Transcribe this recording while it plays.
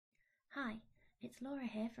Hi, it's Laura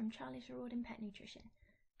here from Charlie's Reward in Pet Nutrition.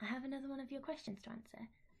 I have another one of your questions to answer.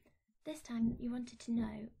 This time you wanted to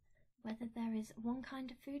know whether there is one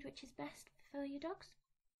kind of food which is best for your dogs.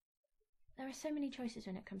 There are so many choices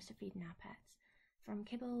when it comes to feeding our pets, from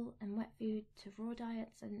kibble and wet food to raw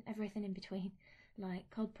diets and everything in between, like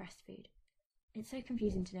cold pressed food. It's so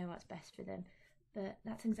confusing to know what's best for them, but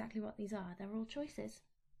that's exactly what these are. They're all choices.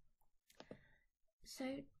 So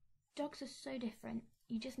dogs are so different.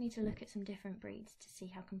 You just need to look at some different breeds to see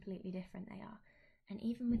how completely different they are. And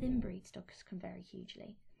even within breeds, dogs can vary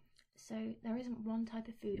hugely. So there isn't one type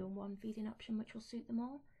of food or one feeding option which will suit them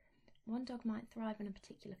all. One dog might thrive on a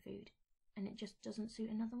particular food and it just doesn't suit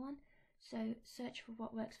another one. So search for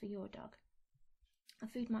what works for your dog. A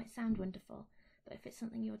food might sound wonderful, but if it's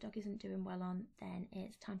something your dog isn't doing well on, then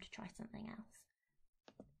it's time to try something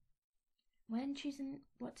else. When choosing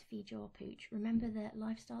what to feed your pooch, remember that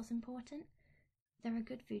lifestyle's important. There are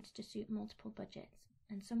good foods to suit multiple budgets,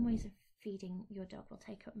 and some ways of feeding your dog will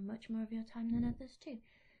take up much more of your time than others too.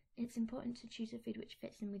 It's important to choose a food which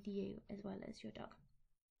fits in with you as well as your dog.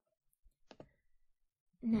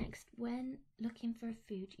 Next, when looking for a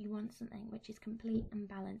food, you want something which is complete and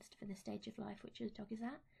balanced for the stage of life which your dog is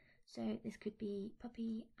at. So this could be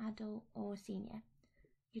puppy, adult or senior.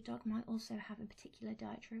 Your dog might also have a particular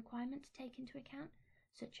dietary requirement to take into account,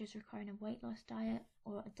 such as requiring a weight loss diet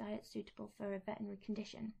or a diet suitable for a veterinary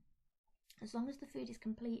condition. As long as the food is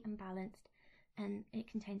complete and balanced and it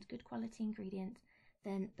contains good quality ingredients,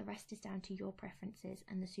 then the rest is down to your preferences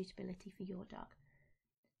and the suitability for your dog.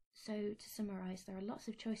 So to summarise, there are lots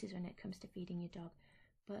of choices when it comes to feeding your dog,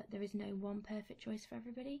 but there is no one perfect choice for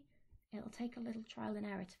everybody. It'll take a little trial and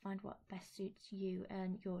error to find what best suits you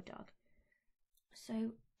and your dog.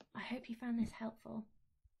 So I hope you found this helpful.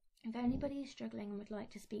 If anybody is struggling and would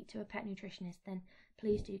like to speak to a pet nutritionist, then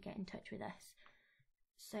please do get in touch with us.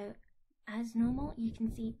 So as normal, you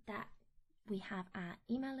can see that we have our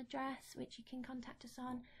email address which you can contact us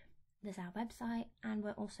on. There's our website and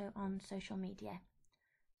we're also on social media.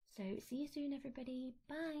 So see you soon everybody.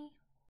 Bye.